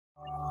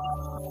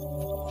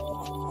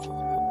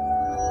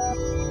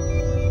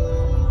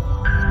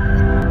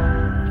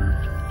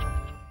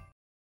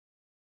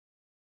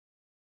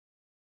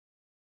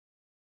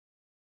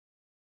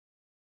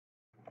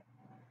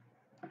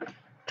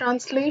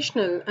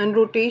Translational and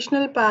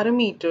rotational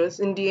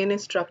parameters in DNA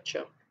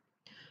structure.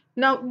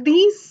 Now,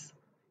 these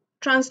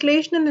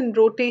translational and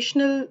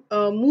rotational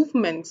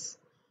movements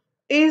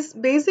is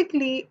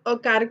basically a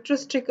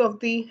characteristic of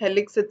the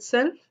helix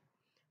itself.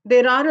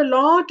 There are a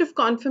lot of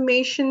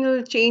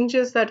conformational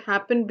changes that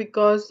happen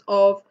because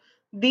of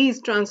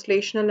these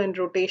translational and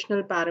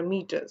rotational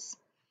parameters.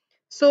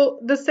 So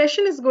the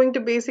session is going to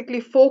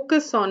basically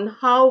focus on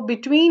how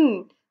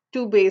between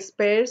two base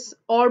pairs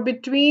or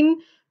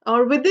between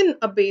or within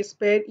a base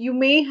pair you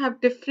may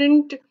have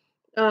different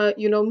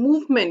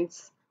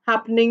movements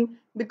happening,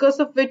 because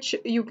of which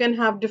you can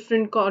have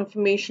different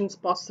conformations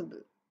possible.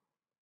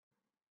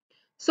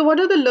 So what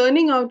are the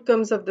learning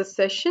outcomes of this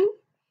session?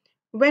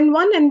 When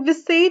one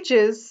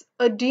envisages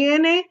a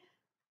DNA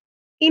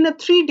in a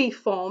 3D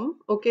form,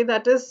 okay,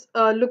 that is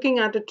looking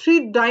at a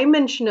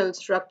three-dimensional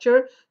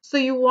structure. So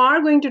you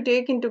are going to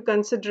take into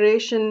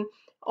consideration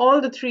all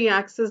the three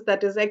axes,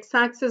 that is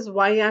x-axis,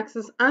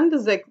 y-axis, and the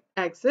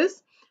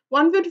z-axis.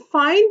 One would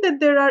find that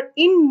there are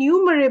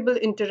innumerable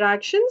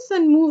interactions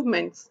and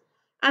movements,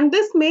 and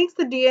this makes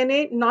the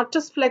DNA not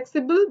just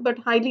flexible but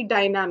highly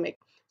dynamic.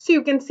 So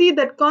you can see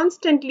that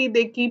constantly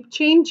they keep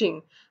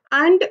changing,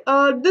 and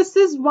this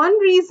is one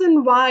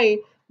reason why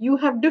you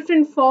have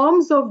different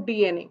forms of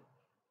DNA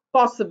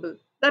possible.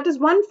 That is,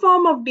 one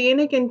form of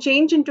DNA can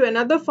change into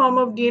another form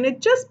of DNA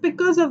just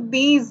because of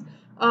these,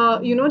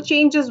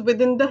 changes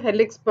within the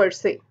helix per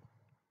se.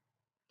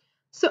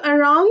 So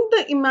around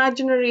the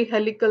imaginary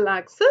helical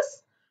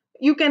axis,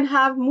 you can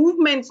have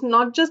movements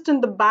not just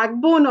in the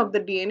backbone of the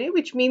DNA,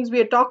 which means we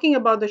are talking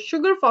about the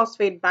sugar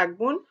phosphate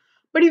backbone,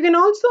 but you can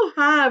also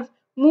have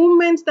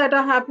movements that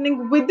are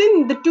happening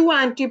within the two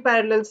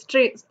anti-parallel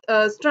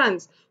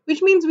strands,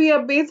 which means we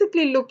are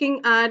basically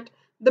looking at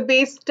the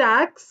base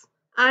stacks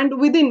and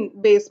within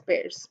base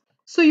pairs.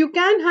 So you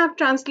can have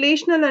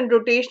translational and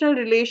rotational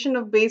relation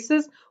of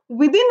bases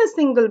within a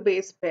single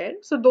base pair.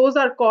 So those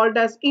are called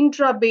as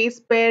intra-base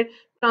pair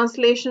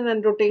translation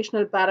and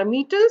rotational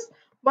parameters,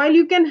 while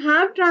you can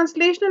have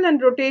translational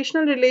and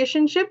rotational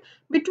relationship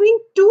between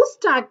two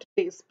stacked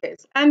base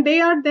pairs, and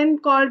they are then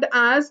called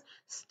as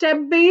step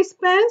base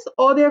pairs,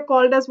 or they are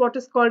called as what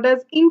is called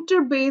as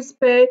inter-base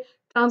pair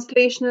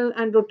translational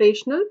and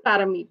rotational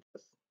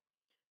parameters.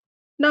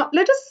 Now,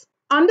 let us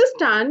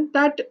understand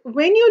that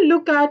when you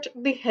look at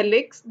the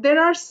helix, there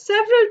are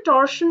several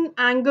torsion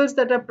angles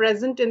that are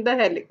present in the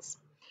helix.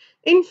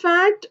 In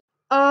fact,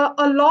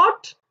 a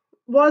lot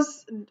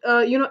was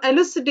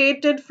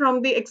elucidated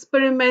from the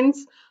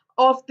experiments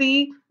of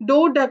the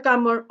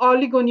dodecamer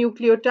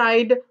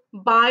oligonucleotide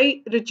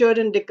by Richard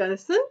and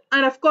Dickinson,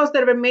 and of course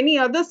there were many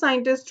other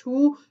scientists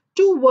who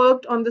too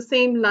worked on the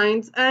same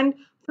lines, and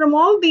from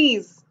all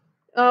these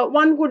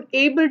one would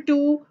able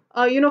to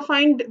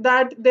find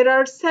that there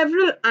are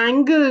several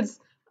angles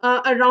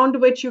around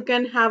which you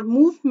can have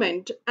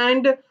movement,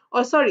 and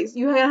or sorry,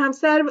 you have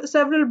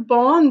several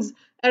bonds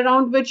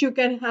around which you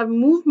can have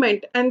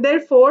movement, and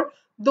therefore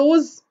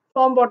those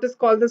form what is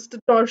called the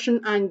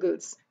torsion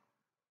angles.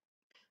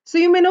 So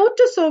you may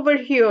notice over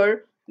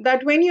here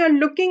that when you are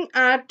looking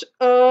at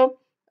a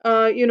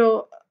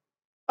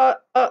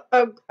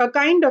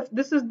kind of,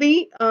 this is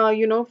the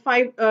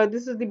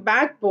this is the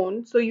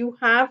backbone. So you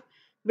have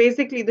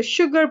basically the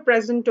sugar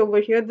present over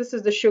here. This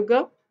is the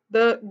sugar,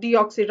 the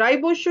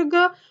deoxyribose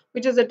sugar,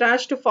 which is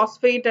attached to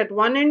phosphate at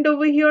one end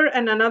over here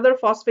and another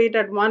phosphate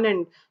at one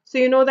end. So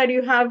you know that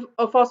you have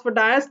a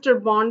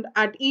phosphodiester bond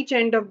at each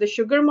end of the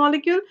sugar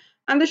molecule,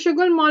 and the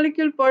sugar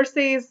molecule per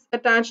se is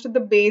attached to the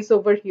base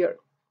over here.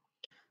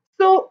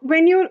 So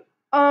when you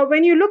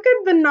look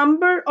at the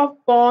number of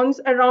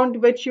bonds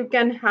around which you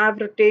can have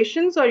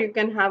rotations or you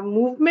can have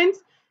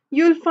movements,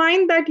 you'll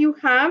find that you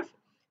have,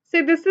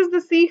 say, this is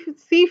the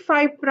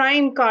C5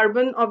 prime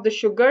carbon of the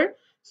sugar.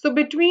 So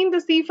between the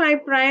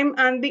C5 prime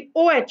and the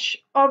OH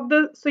of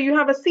the, so you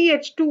have a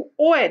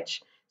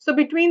CH2OH. So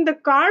between the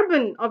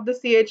carbon of the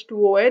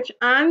CH2OH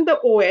and the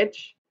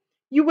OH,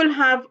 you will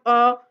have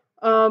a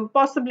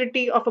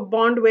possibility of a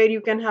bond where you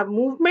can have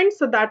movement.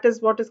 So that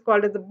is what is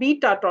called as the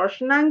beta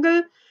torsion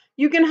angle.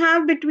 You can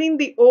have between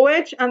the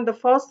OH and the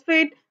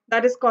phosphate,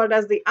 that is called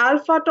as the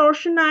alpha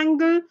torsion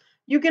angle.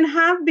 You can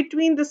have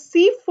between the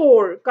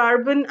C4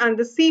 carbon and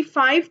the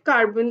C5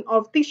 carbon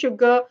of the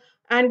sugar,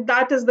 and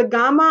that is the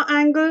gamma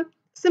angle.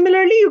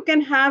 Similarly, you can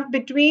have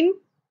between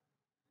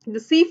the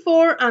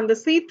C4 and the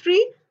C3,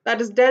 that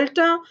is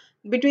delta,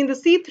 between the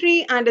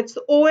C3 and its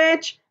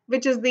OH,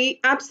 which is the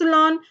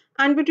epsilon,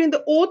 and between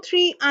the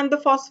O3 and the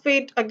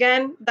phosphate,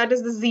 again, that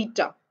is the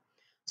zeta.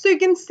 So you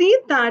can see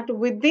that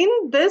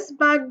within this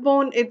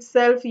backbone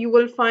itself, you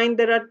will find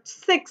there are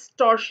 6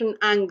 torsion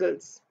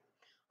angles.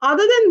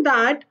 Other than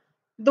that,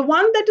 the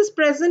one that is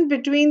present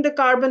between the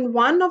carbon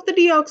 1 of the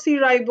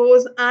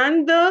deoxyribose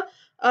and the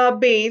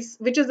base,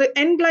 which is the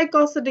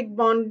N-glycosidic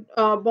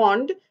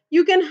bond,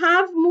 you can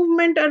have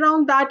movement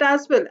around that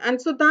as well.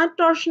 And so that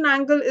torsion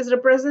angle is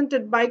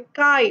represented by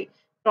chi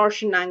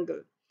torsion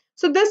angle.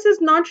 So this is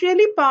not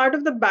really part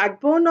of the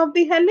backbone of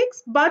the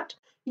helix, but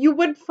you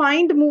would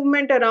find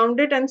movement around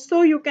it, and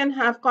so you can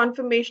have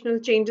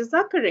conformational changes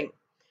occurring.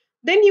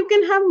 Then you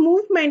can have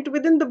movement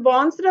within the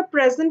bonds that are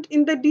present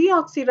in the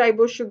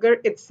deoxyribose sugar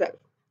itself.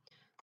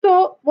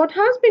 So what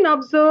has been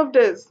observed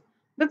is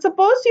that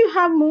suppose you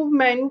have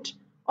movement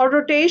or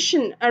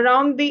rotation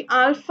around the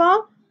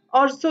alpha,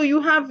 or so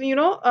you have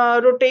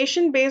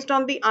rotation based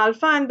on the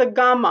alpha and the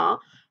gamma,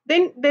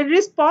 then there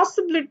is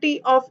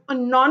possibility of a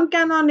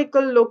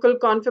non-canonical local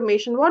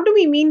conformation. What do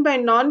we mean by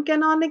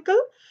non-canonical?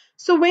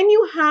 So when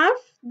you have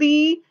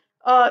the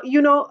uh,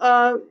 you know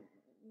uh,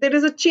 there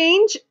is a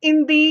change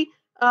in the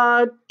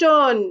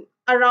turn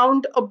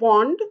around a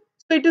bond,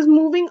 so it is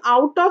moving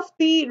out of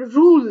the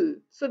rule.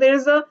 So there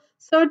is a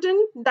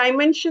certain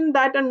dimension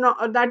that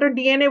that a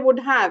DNA would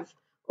have.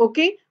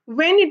 Okay,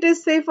 when it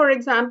is, say for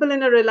example,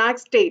 in a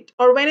relaxed state,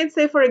 or when it's,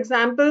 say for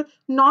example,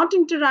 not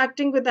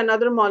interacting with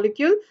another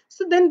molecule,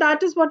 so then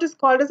that is what is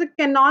called as a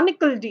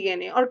canonical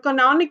DNA or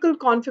canonical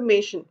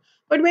conformation.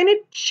 But when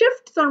it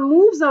shifts or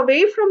moves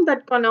away from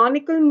that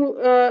canonical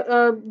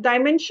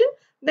dimension,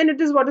 then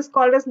it is what is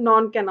called as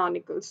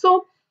non-canonical.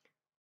 So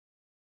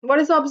what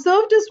is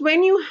observed is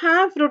when you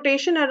have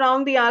rotation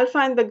around the alpha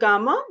and the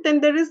gamma, then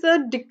there is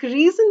a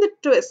decrease in the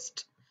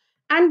twist.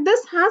 And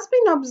this has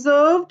been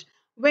observed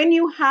when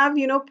you have,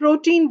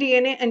 protein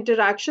DNA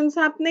interactions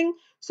happening.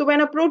 So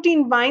when a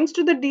protein binds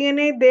to the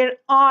DNA, there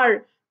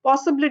are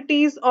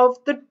possibilities of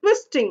the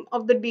twisting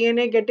of the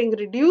DNA getting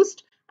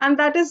reduced. And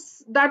that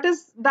is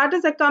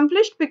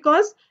accomplished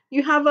because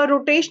you have a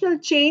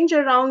rotational change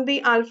around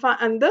the alpha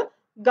and the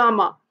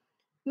gamma.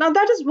 Now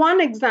that is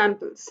one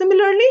example.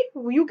 Similarly,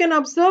 you can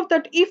observe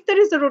that if there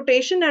is a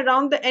rotation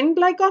around the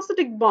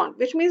N-glycosidic bond,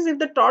 which means if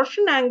the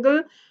torsion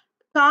angle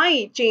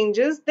chi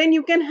changes, then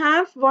you can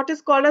have what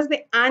is called as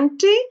the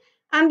anti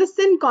and the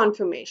syn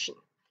conformation.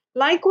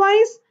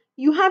 Likewise,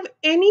 you have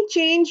any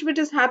change which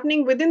is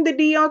happening within the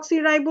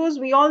deoxyribose,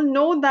 we all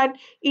know that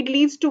it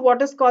leads to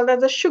what is called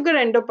as a sugar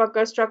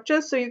endopucker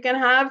structure. So you can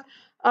have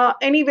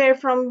anywhere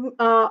from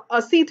a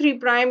C3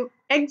 prime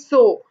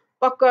exo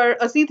pucker,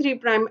 a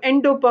C3 prime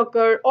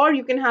endopucker, or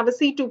you can have a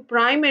C2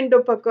 prime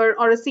endopucker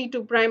or a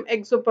C2 prime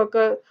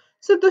exopucker.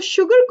 So the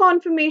sugar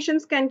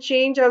conformations can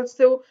change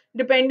also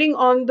depending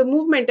on the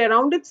movement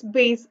around its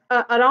base,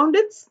 around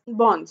its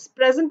bonds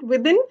present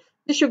within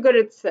the sugar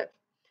itself.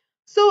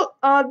 So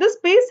this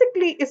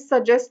basically is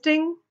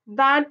suggesting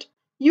that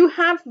you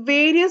have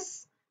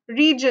various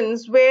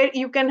regions where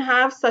you can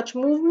have such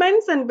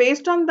movements, and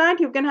based on that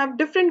you can have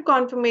different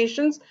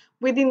conformations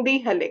within the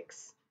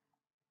helix.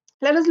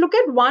 Let us look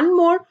at one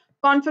more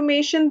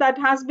conformation that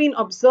has been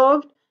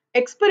observed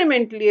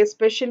experimentally,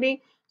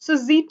 especially. So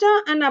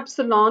zeta and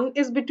epsilon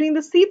is between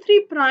the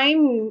C3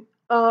 prime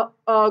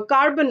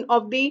carbon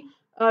of the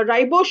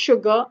ribose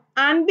sugar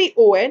and the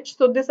OH.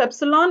 So this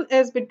epsilon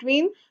is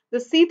between the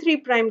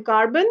C3 prime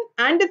carbon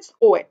and its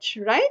OH,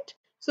 right?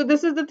 So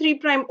this is the 3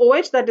 prime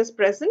OH that is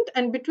present,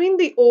 and between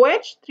the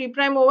OH, 3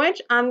 prime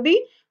OH, and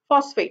the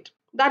phosphate,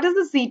 that is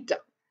the zeta.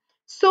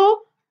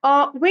 So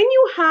when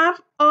you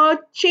have a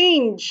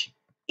change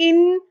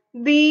in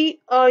the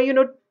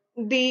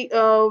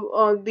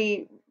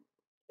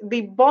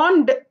the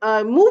bond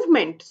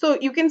movement, so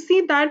you can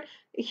see that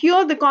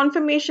here the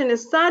conformation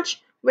is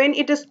such, when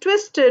it is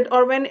twisted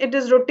or when it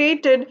is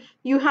rotated,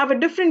 you have a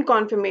different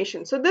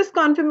conformation. So this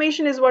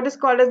conformation is what is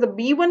called as the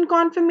B1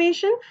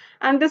 conformation,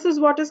 and this is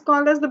what is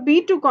called as the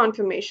B2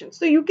 conformation.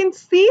 So you can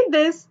see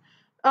this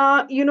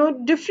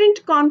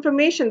different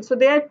conformations. So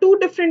there are two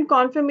different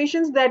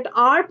conformations that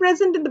are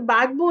present in the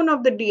backbone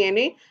of the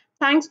DNA,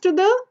 thanks to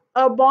the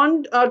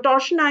bond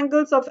torsion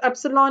angles of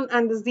epsilon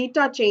and the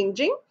zeta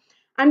changing.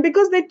 And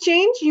because they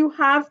change, you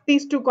have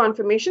these two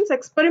conformations.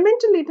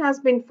 Experimentally, it has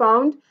been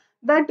found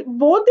that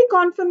both the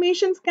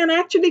conformations can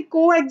actually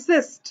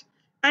coexist.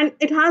 And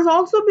it has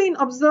also been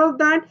observed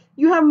that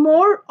you have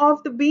more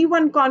of the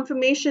B1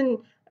 conformation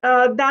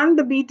than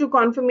the B2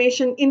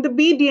 conformation in the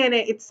B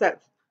DNA itself.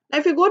 Now,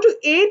 if you go to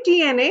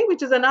ATNA,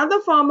 which is another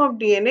form of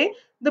DNA,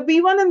 the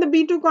B1 and the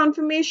B2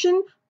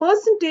 conformation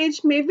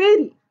percentage may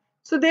vary.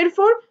 So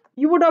therefore,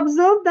 you would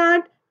observe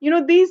that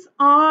these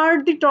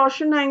are the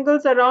torsion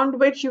angles around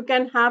which you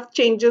can have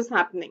changes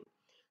happening.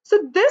 So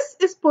this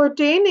is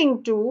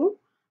pertaining to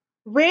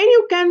where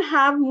you can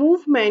have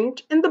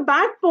movement in the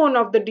backbone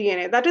of the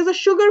DNA, that is a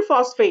sugar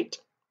phosphate,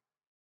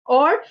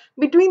 or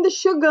between the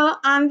sugar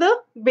and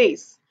the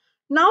base.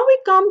 Now we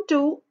come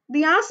to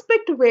the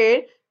aspect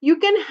where you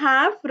can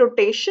have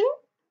rotation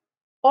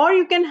or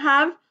you can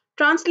have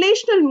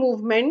translational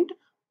movement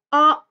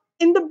uh,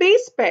 in the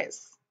base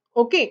pairs.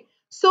 Okay,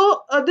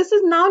 so this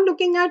is now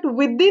looking at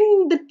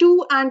within the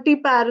two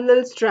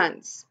anti-parallel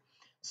strands.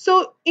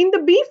 So in the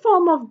B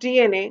form of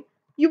DNA,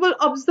 you will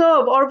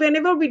observe, or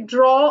whenever we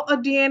draw a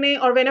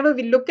DNA or whenever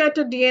we look at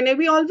a DNA,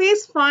 we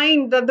always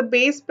find that the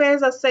base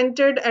pairs are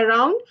centered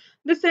around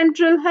the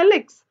central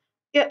helix,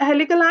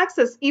 helical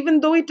axis. Even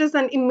though it is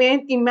an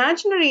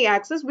imaginary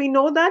axis, we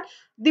know that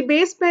the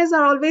base pairs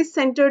are always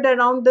centered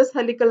around this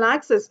helical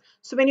axis.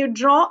 So when you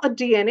draw a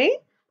DNA,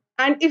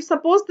 and if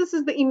suppose this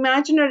is the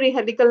imaginary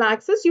helical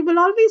axis, you will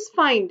always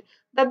find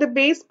that the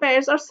base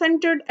pairs are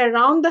centered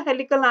around the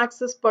helical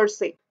axis per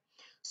se.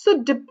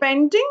 So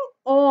depending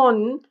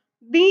on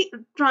the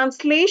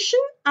translation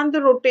and the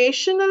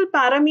rotational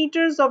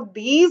parameters of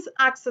these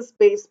axis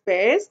base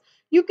pairs,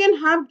 you can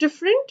have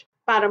different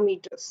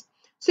parameters.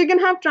 So you can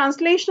have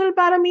translational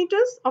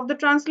parameters. Of the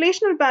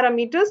translational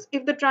parameters,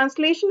 if the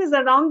translation is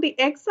around the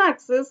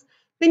x-axis,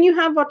 then you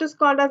have what is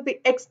called as the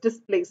x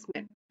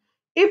displacement.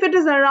 If it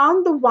is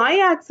around the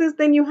y-axis,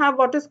 then you have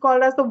what is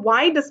called as the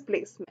y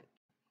displacement,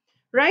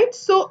 right?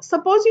 So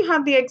suppose you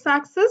have the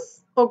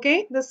x-axis,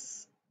 okay,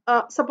 this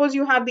suppose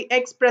you have the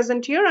x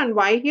present here and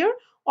y here,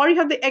 or you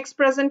have the x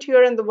present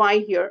here and the y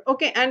here,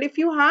 okay, and if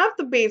you have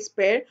the base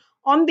pair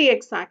on the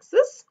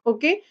x-axis,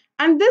 okay,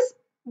 and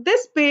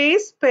this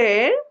base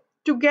pair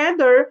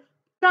together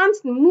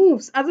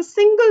moves as a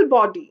single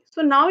body.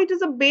 So now it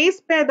is a base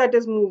pair that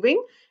is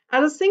moving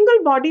as a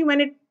single body. When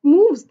it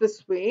moves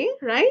this way,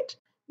 right,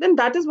 then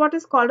that is what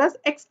is called as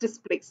x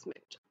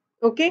displacement.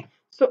 Okay,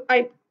 so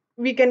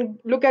we can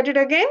look at it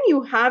again.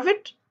 You have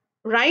it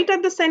right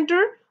at the center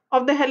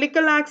of the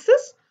helical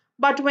axis,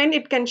 but when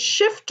it can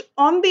shift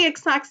on the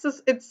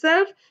x-axis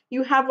itself,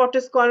 you have what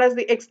is called as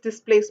the x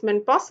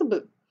displacement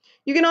possible.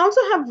 You can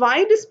also have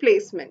y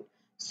displacement.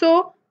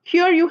 So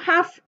here you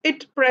have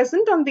it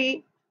present on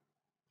the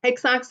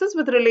x-axis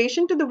with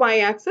relation to the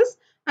y-axis,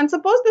 and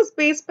suppose this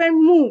base pair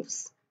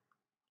moves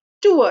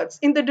towards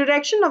in the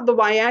direction of the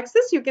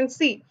y-axis, you can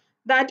see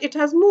that it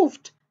has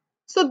moved.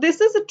 So this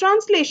is a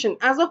translation.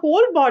 As a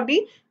whole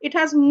body, it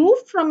has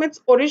moved from its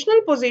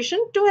original position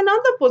to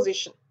another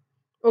position.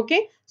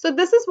 Okay, so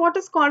this is what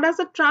is called as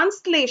a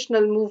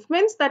translational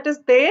movements that is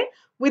there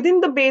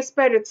within the base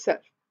pair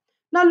itself.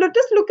 Now let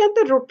us look at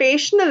the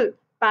rotational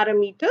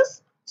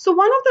parameters. So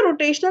one of the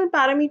rotational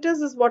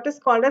parameters is what is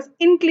called as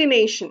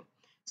inclination.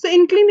 So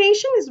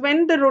inclination is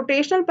when the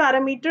rotational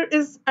parameter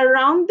is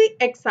around the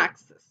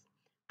x-axis,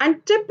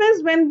 and tip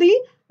is when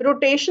the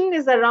rotation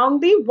is around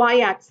the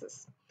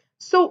y-axis.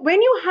 So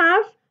when you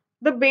have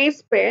the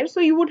base pair, so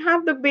you would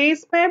have the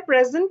base pair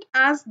present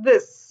as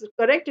this,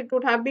 correct? It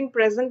would have been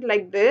present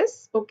like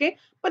this, okay?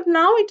 But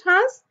now it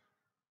has,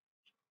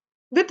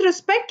 with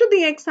respect to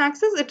the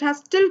x-axis, it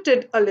has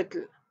tilted a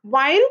little.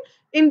 While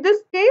in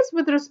this case,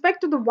 with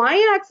respect to the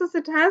y-axis,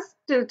 it has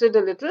tilted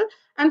a little.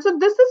 And so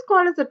this is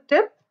called as a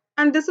tip,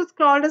 and this is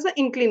called as an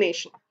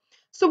inclination.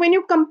 So when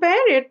you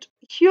compare it,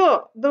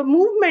 here the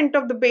movement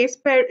of the base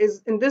pair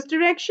is in this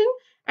direction,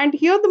 and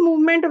here the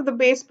movement of the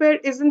base pair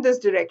is in this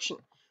direction.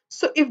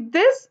 So if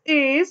this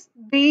is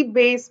the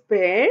base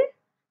pair,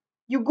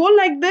 you go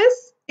like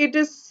this, it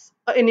is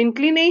an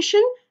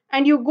inclination,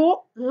 and you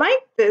go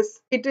like this,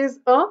 it is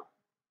a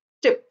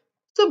tip.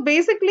 So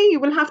basically you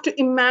will have to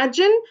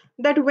imagine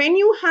that when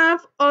you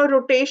have a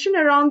rotation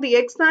around the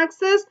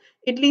x-axis,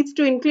 it leads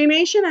to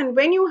inclination, and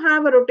when you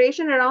have a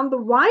rotation around the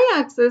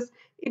y-axis,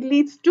 it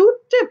leads to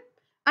tip.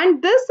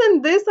 And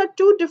this are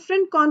two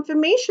different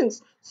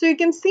conformations. So you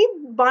can see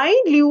by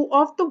lieu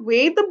of the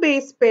way the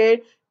base pair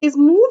is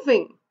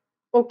moving,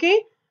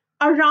 okay,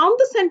 around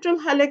the central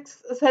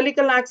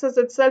helical axis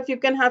itself, you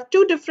can have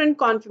two different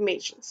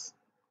conformations.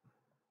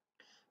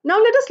 Now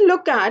let us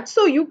look at,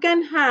 so you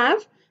can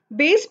have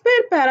base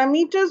pair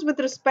parameters with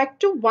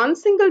respect to one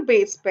single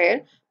base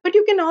pair, but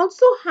you can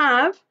also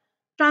have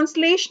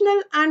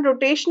translational and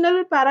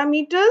rotational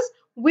parameters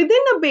within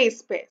a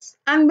base pair.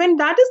 And when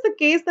that is the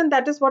case, then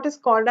that is what is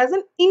called as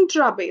an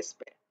intra-base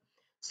pair.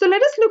 So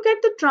let us look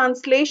at the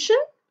translation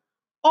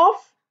of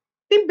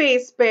the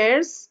base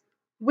pairs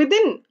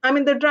within,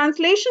 the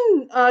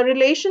translation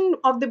relation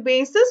of the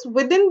bases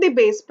within the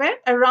base pair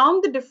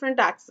around the different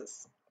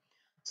axes.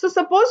 So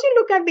suppose you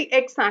look at the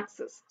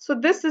x-axis. So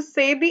this is,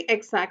 say, the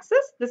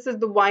x-axis, this is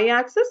the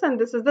y-axis, and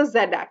this is the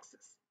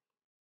z-axis.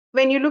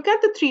 When you look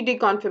at the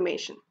 3D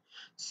conformation.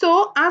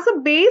 So as a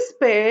base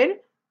pair,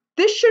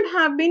 this should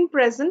have been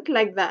present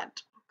like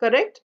that,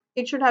 correct?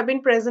 It should have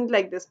been present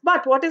like this.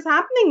 But what is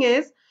happening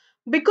is,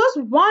 because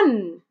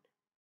one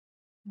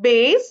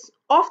base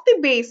of the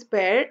base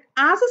pair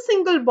as a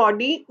single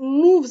body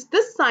moves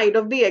this side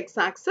of the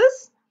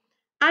x-axis,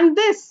 and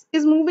this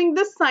is moving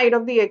this side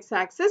of the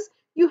x-axis,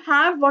 you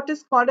have what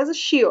is called as a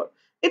shear.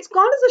 It's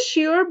called as a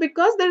shear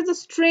because there is a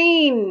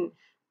strain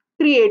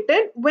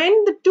created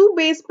when the two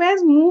base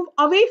pairs move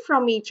away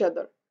from each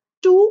other.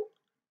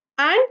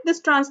 And this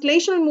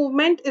translational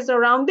movement is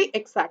around the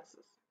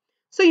x-axis.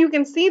 So you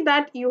can see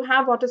that you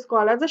have what is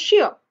called as a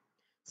shear.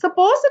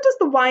 Suppose it is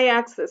the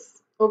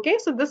y-axis. Okay,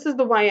 so this is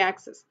the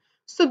y-axis.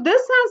 So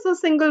this as a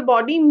single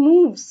body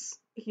moves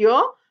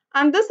here,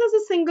 and this as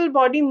a single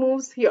body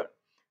moves here.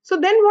 So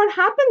then what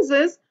happens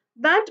is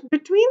that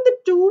between the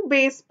two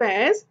base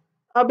pairs,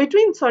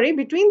 between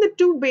the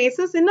two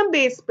bases in a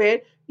base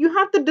pair, you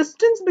have the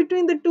distance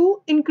between the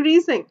two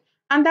increasing,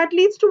 and that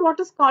leads to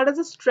what is called as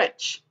a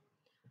stretch.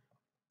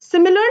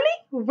 Similarly,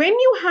 when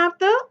you have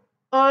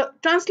the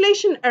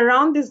translation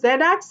around the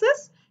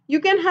z-axis, you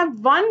can have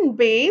one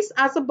base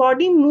as a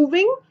body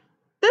moving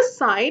this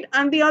side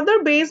and the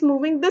other base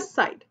moving this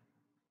side.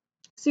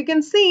 So you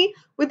can see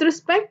with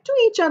respect to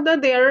each other,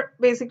 they are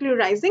basically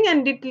rising,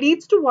 and it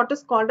leads to what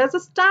is called as a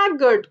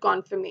staggered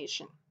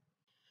conformation.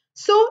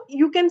 So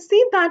you can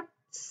see that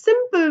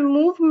simple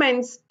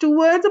movements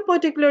towards a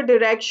particular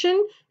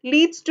direction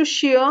leads to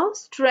shear,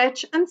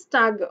 stretch, and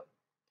stagger.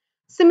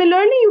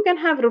 Similarly, you can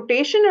have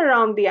rotation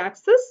around the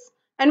axis.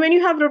 And when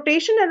you have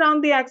rotation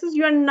around the axis,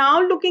 you are now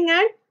looking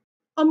at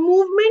a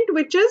movement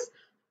which is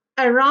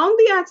around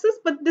the axis,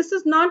 but this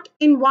is not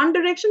in one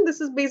direction.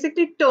 This is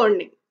basically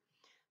turning.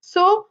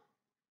 So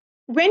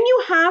when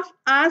you have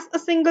as a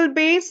single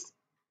base,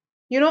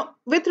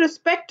 with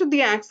respect to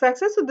the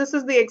x-axis, so this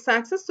is the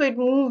x-axis, so it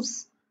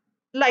moves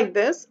like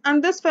this,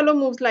 and this fellow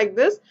moves like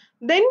this,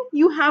 then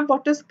you have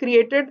what is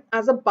created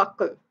as a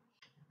buckle.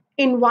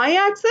 In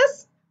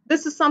y-axis,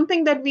 this is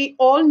something that we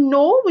all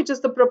know, which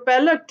is the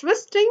propeller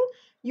twisting.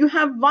 You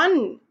have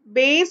one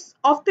base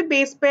of the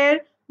base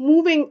pair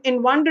moving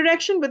in one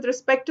direction with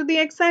respect to the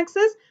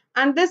x-axis,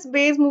 and this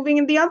base moving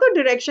in the other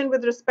direction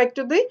with respect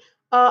to the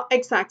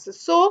x-axis.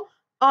 So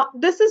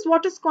this is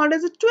what is called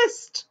as a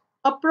twist,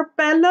 a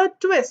propeller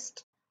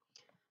twist.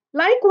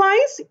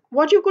 Likewise,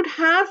 what you could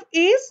have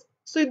is,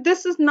 so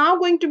this is now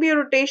going to be a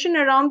rotation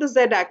around the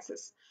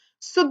z-axis.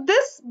 So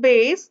this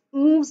base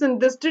moves in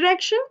this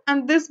direction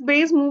and this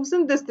base moves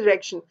in this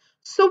direction.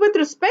 So with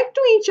respect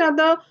to each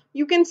other,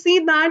 you can see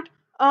that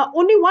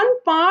only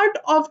one part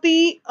of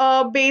the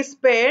base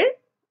pair,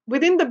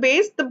 within the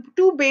base, the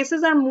two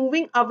bases are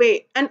moving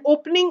away and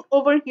opening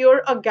over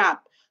here a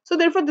gap. So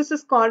therefore, this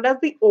is called as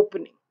the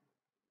opening.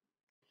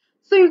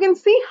 So you can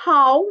see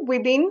how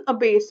within a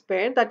base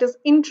pair, that is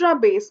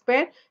intra-base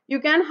pair, you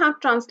can have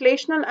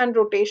translational and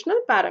rotational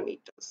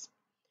parameters.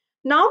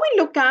 Now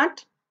we look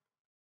at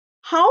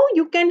how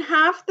you can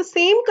have the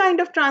same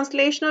kind of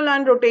translational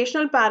and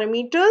rotational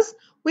parameters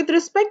with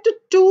respect to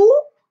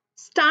two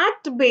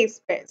stacked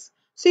base pairs.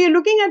 So you're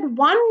looking at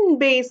one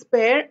base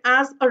pair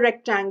as a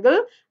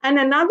rectangle and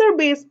another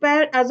base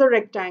pair as a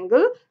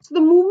rectangle. So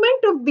the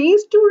movement of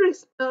these two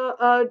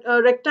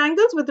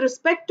rectangles with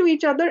respect to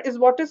each other is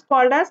what is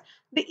called as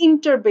the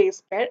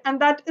interbase pair, and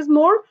that is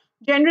more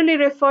generally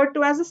referred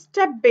to as a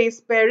step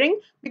base pairing,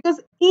 because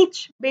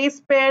each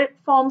base pair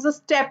forms a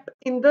step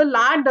in the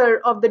ladder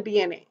of the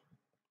DNA.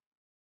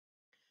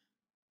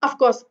 Of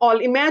course,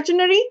 all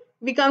imaginary.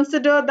 We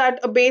consider that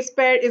a base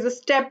pair is a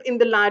step in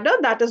the ladder.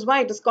 That is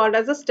why it is called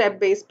as a step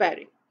base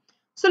pairing.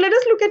 So let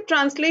us look at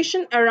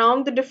translation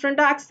around the different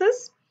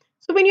axes.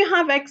 So when you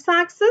have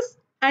x-axis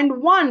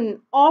and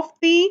one of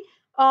the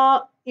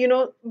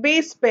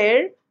base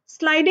pair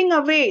sliding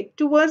away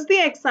towards the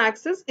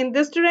x-axis in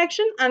this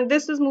direction, and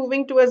this is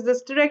moving towards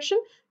this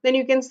direction, then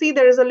you can see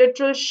there is a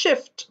literal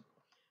shift.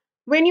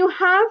 When you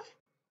have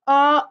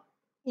uh,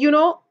 you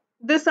know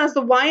this as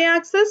the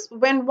y-axis,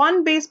 when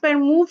one base pair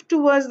moves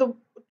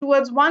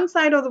towards one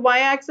side of the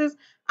y-axis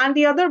and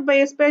the other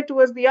base pair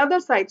towards the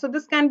other side, so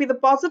this can be the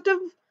positive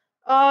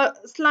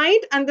slide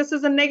and this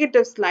is a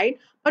negative slide,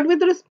 but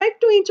with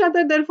respect to each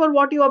other, therefore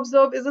what you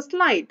observe is a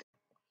slide.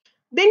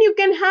 Then you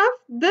can have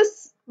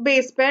this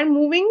base pair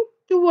moving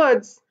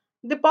towards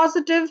the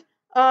positive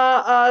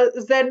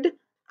z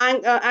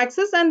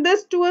axis and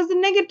this towards the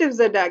negative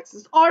z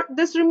axis, or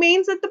this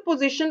remains at the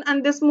position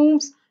and this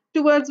moves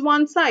towards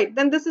one side,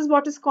 then this is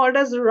what is called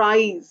as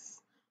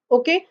rise.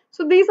 Okay,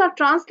 so these are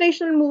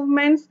translational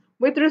movements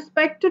with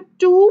respect to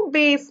two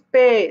base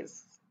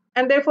pairs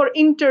and therefore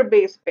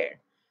interbase pair.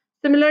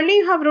 Similarly,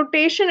 you have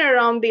rotation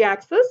around the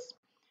axis.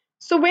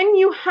 So when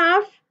you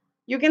have,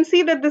 you can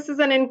see that this is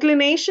an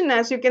inclination,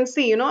 as you can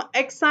see,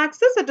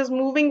 x-axis, it is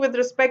moving with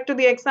respect to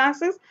the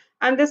x-axis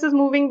and this is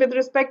moving with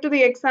respect to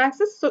the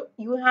x-axis. So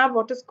you have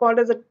what is called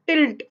as a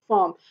tilt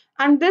form,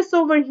 and this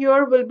over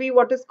here will be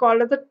what is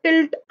called as a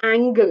tilt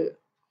angle.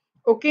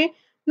 Okay,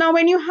 now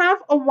when you have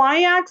a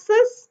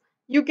y-axis,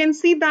 you can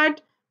see that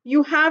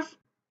you have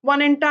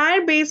one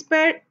entire base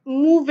pair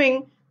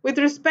moving with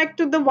respect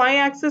to the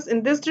y-axis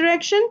in this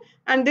direction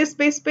and this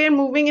base pair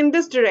moving in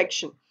this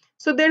direction.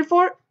 So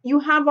therefore you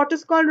have what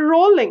is called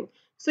rolling.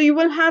 So you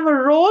will have a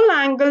roll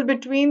angle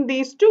between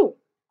these two.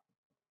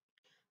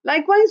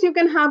 Likewise, you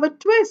can have a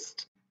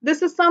twist.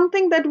 This is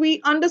something that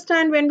we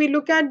understand when we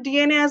look at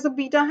DNA as a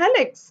beta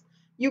helix.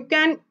 You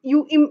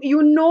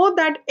know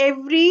that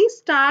every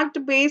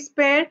stacked base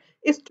pair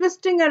is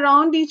twisting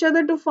around each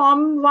other to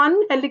form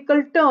one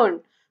helical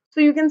turn.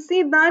 So you can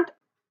see that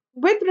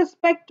with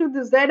respect to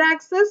the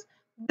z-axis,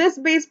 this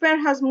base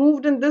pair has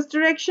moved in this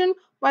direction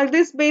while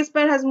this base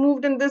pair has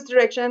moved in this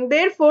direction, and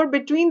therefore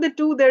between the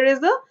two there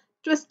is a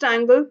twist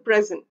angle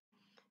present.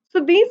 So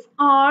these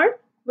are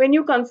when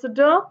you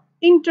consider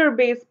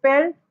interbase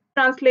pair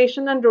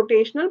translation and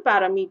rotational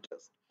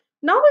parameters.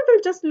 Now we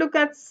will just look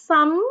at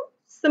some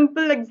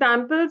simple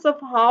examples of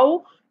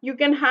how you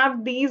can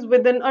have these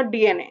within a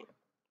DNA.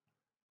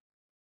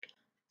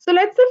 So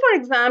let's say, for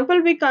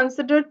example, we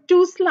consider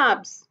two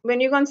slabs.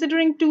 When you're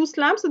considering two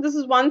slabs, so this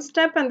is one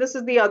step and this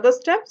is the other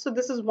step. So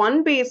this is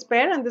one base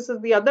pair and this is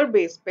the other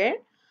base pair.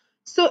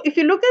 So if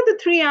you look at the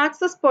three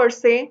axes per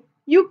se,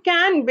 you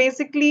can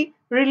basically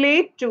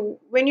relate to,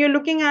 when you're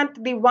looking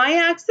at the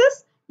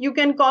y-axis, you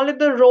can call it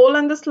the roll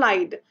and the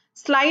slide.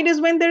 Slide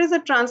is when there is a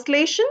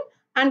translation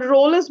and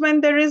roll is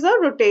when there is a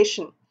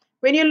rotation.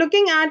 When you're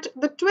looking at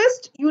the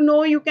twist, you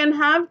know you can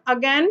have,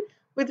 again,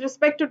 with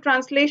respect to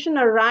translation,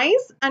 a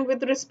rise, and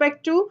with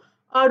respect to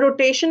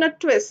rotation, a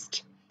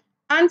twist.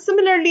 And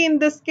similarly, in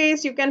this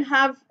case, you can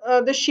have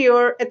the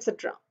shear,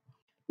 etc.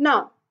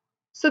 Now,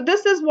 so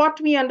this is what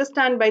we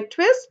understand by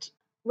twist.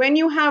 When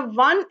you have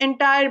one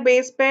entire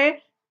base pair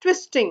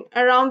twisting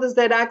around the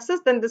z-axis,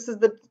 then this is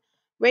the,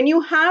 when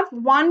you have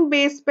one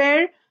base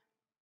pair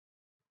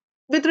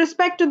with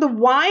respect to the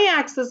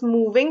y-axis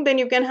moving, then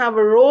you can have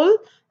a roll.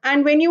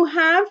 And when you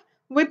have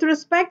with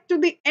respect to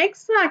the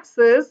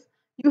x-axis,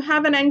 you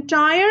have an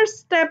entire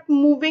step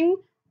moving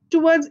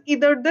towards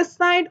either this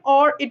side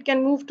or it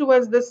can move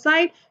towards this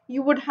side,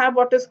 you would have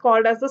what is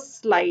called as a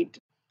slide.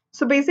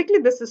 So basically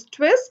this is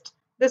twist,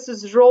 this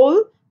is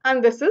roll,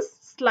 and this is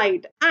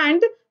slide.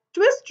 And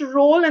twist,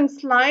 roll, and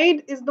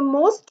slide is the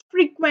most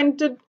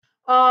frequented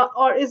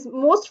or is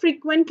most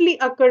frequently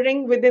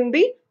occurring within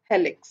the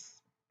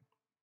helix.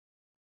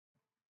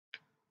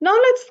 Now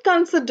let's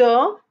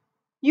consider,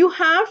 you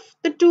have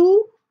the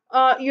two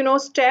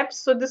steps.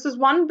 So this is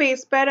one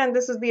base pair and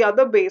this is the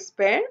other base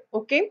pair.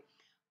 Okay.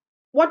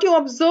 What you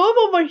observe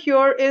over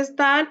here is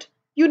that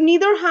you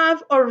neither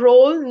have a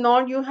roll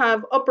nor you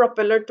have a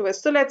propeller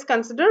twist. So let's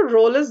consider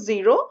roll is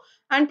 0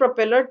 and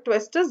propeller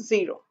twist is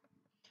 0.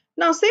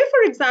 Now say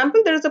for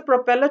example there is a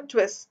propeller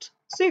twist.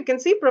 So you can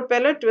see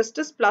propeller twist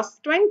is plus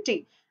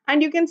 20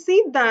 and you can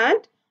see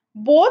that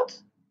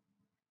both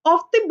of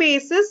the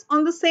bases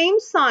on the same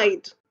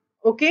side,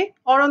 okay,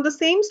 or on the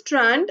same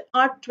strand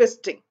are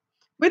twisting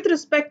with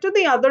respect to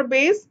the other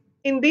base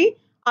in the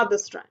other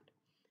strand.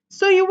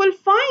 So you will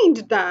find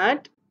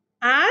that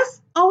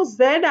as our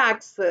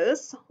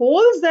z-axis,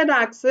 whole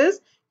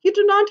z-axis, you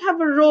do not have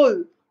a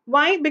roll.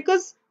 Why?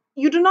 Because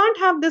you do not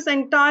have this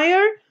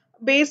entire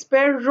base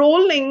pair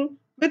rolling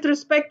with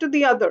respect to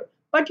the other,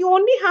 but you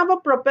only have a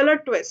propeller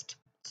twist.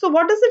 So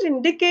what does it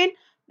indicate?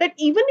 That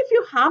even if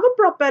you have a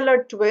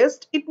propeller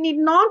twist, it need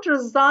not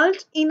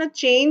result in a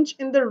change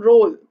in the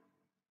roll.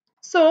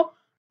 So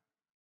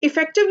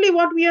effectively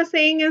what we are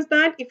saying is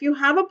that if you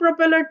have a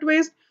propeller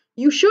twist,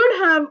 you should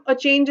have a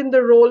change in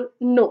the roll.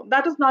 No,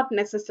 that is not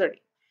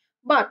necessary.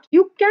 But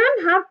you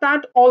can have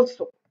that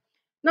also.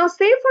 Now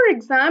say for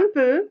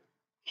example,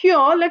 here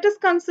let us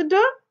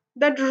consider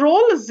that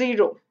roll is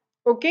 0.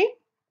 Okay.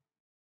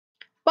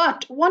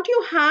 But what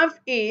you have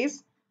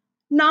is,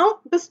 now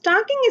the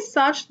stacking is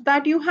such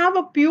that you have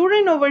a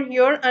purine over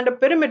here and a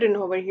pyrimidine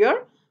over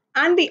here,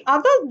 and the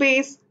other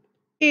base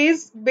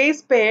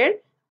pair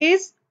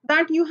is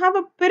that you have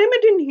a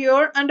pyrimidine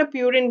here and a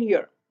purine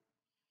here.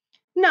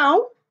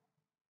 Now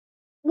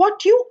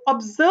what you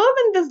observe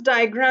in this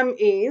diagram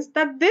is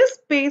that this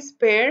base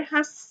pair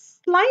has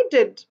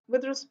translated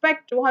with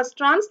respect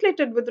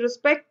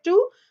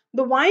to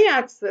the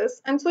y-axis,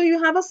 and so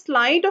you have a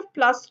slide of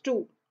plus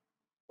 2.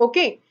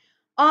 Okay.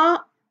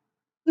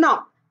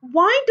 Now,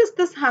 why does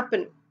this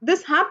happen?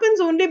 This happens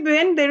only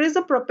when there is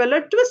a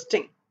propeller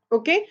twisting.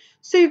 Okay,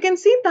 so you can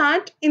see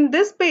that in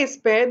this base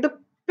pair, the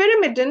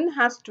pyrimidine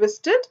has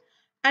twisted,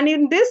 and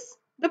in this,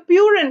 the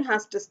purine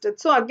has twisted.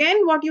 So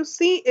again, what you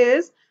see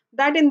is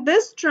that in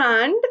this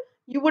strand,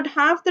 you would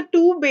have the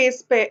two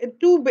bases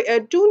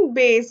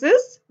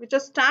which are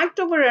stacked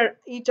over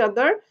each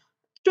other,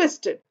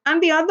 twisted,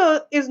 and the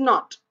other is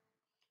not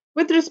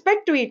with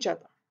respect to each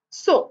other.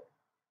 So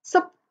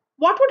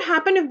what would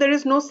happen if there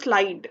is no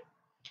slide?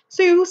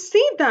 So you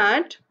see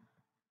that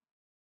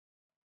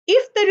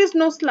if there is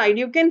no slide,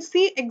 you can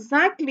see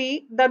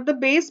exactly that the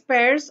base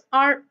pairs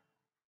are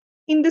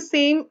in the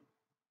same,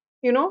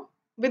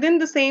 within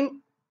the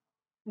same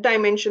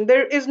dimension.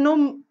 There is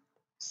no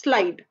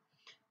slide.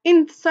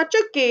 In such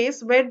a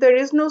case where there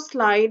is no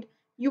slide,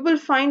 you will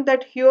find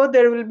that here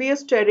there will be a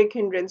steric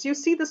hindrance. You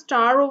see the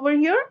star over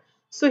here?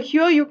 So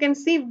here you can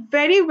see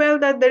very well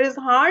that there is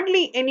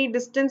hardly any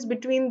distance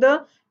between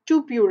the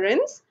two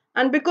purines.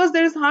 And because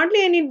there is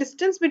hardly any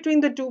distance between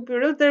the two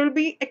purines, there will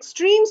be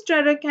extreme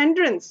steric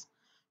hindrance.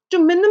 To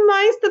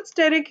minimize the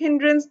steric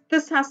hindrance,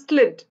 this has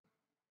slid.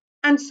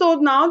 And so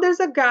now there's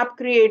a gap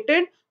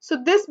created.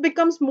 So this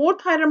becomes more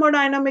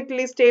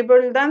thermodynamically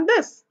stable than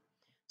this.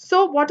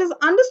 So what is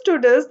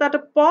understood is that a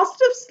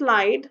positive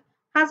slide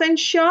has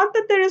ensured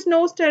that there is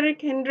no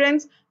steric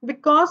hindrance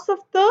because of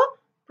the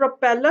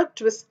propeller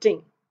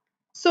twisting.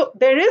 So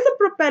there is a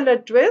propeller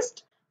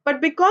twist, but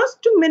because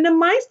to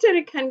minimize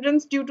steric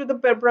hindrance due to the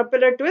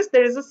propeller twist,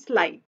 there is a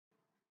slide.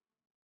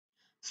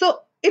 So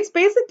it's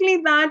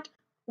basically that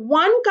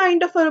one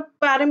kind of a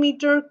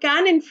parameter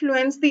can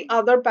influence the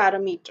other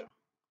parameter.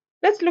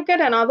 Let's look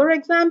at another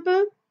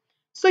example.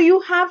 So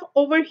you have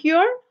over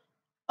here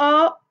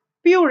a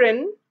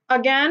purine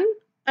again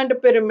and a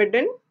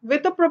pyrimidine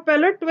with a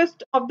propeller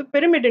twist of the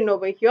pyrimidine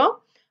over here.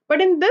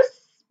 But in this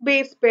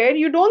base pair,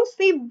 you don't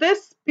see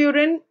this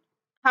purine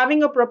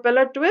having a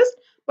propeller twist,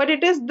 but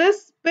it is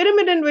this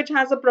pyrimidine which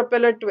has a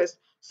propeller twist.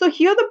 So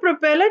here the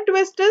propeller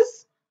twist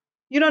is,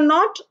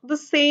 not the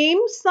same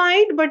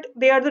side, but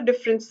they are the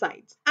different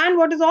sides. And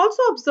what is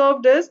also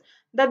observed is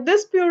that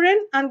this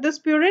purine and this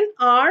purine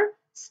are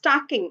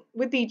stacking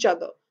with each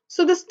other.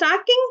 So the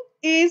stacking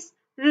is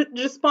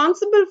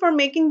responsible for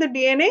making the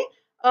DNA,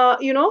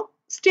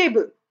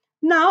 stable.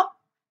 Now,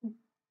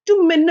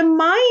 to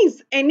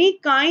minimize any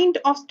kind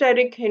of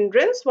steric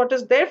hindrance, what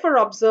is therefore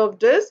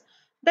observed is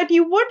that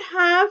you would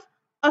have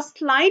a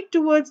slide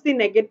towards the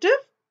negative.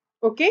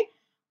 Okay,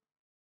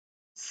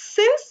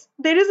 since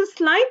there is a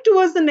slide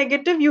towards the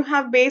negative, you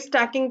have base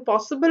stacking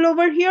possible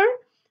over here.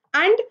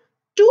 And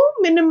to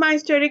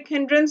minimize steric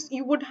hindrance,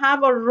 you would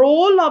have a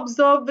role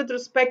observed with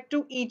respect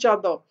to each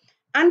other.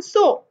 And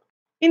so,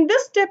 in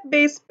this step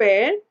base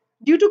pair,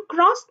 due to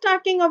cross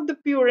stacking of the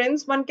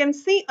purines, one can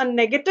see a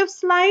negative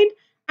slide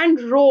and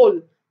role.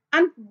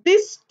 And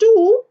these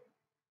two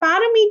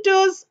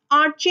parameters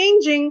are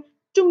changing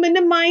to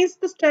minimize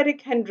the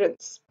steric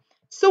hindrance.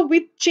 So,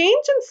 with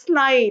change in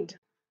slide,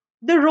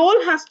 the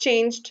role has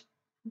changed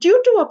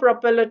due to a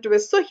propeller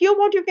twist. So here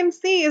what you can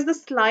see is the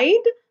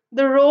slide,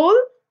 the roll,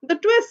 the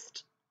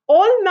twist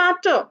all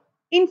matter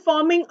in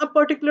forming a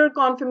particular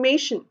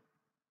conformation.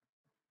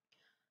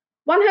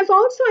 One has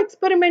also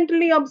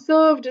experimentally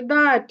observed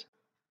that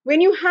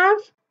when you have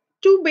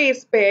two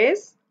base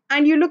pairs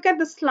and you look at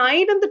the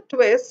slide and the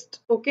twist,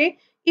 okay,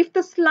 if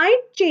the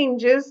slide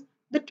changes,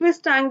 the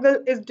twist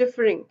angle is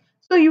differing.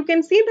 So you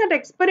can see that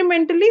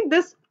experimentally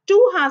this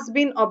too has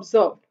been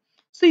observed.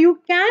 So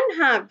you can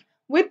have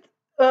with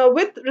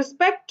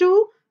respect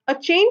to a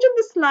change in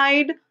the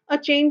slide, a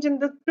change in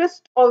the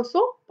twist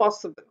also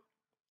possible.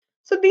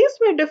 So these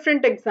were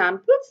different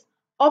examples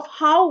of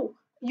how,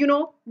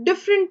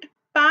 different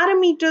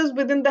parameters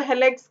within the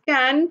helix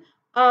can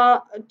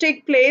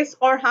take place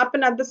or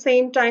happen at the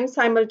same time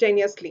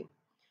simultaneously.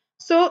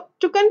 So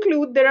to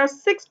conclude, there are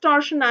 6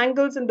 torsion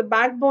angles in the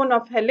backbone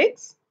of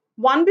helix,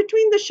 one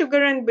between the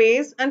sugar and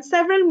base, and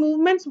several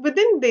movements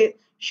within the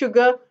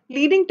sugar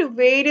leading to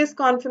various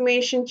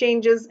conformation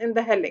changes in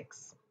the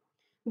helix.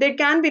 There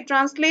can be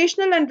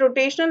translational and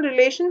rotational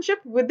relationship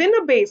within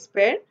a base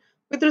pair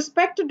with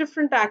respect to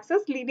different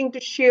axes, leading to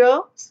shear,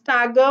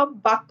 stagger,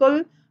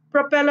 buckle,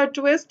 propeller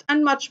twist,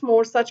 and much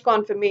more such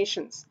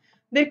conformations.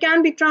 There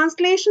can be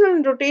translational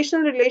and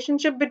rotational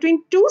relationship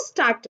between two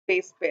stacked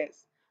base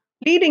pairs,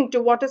 leading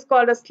to what is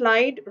called a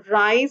slide,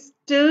 rise,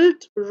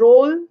 tilt,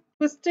 roll,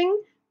 twisting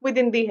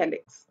within the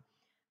helix.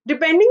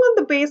 Depending on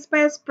the base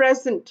pairs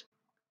present,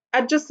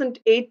 adjacent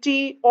AT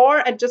or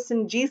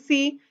adjacent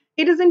GC,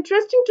 it is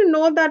interesting to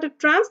know that a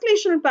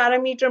translational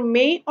parameter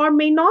may or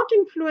may not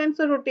influence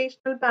a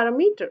rotational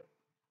parameter.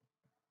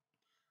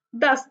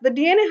 Thus, the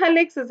DNA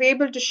helix is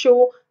able to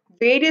show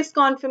various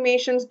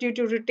conformations due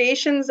to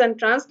rotations and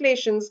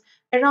translations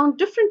around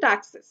different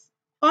axes,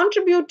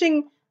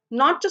 contributing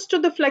not just to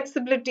the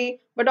flexibility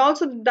but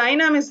also the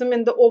dynamism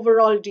in the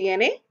overall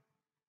DNA.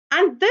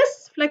 And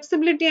this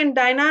flexibility and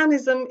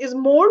dynamism is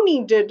more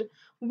needed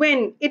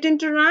when it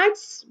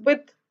interacts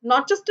with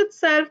not just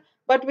itself,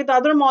 but with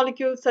other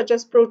molecules such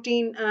as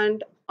protein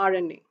and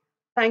RNA.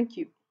 Thank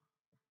you.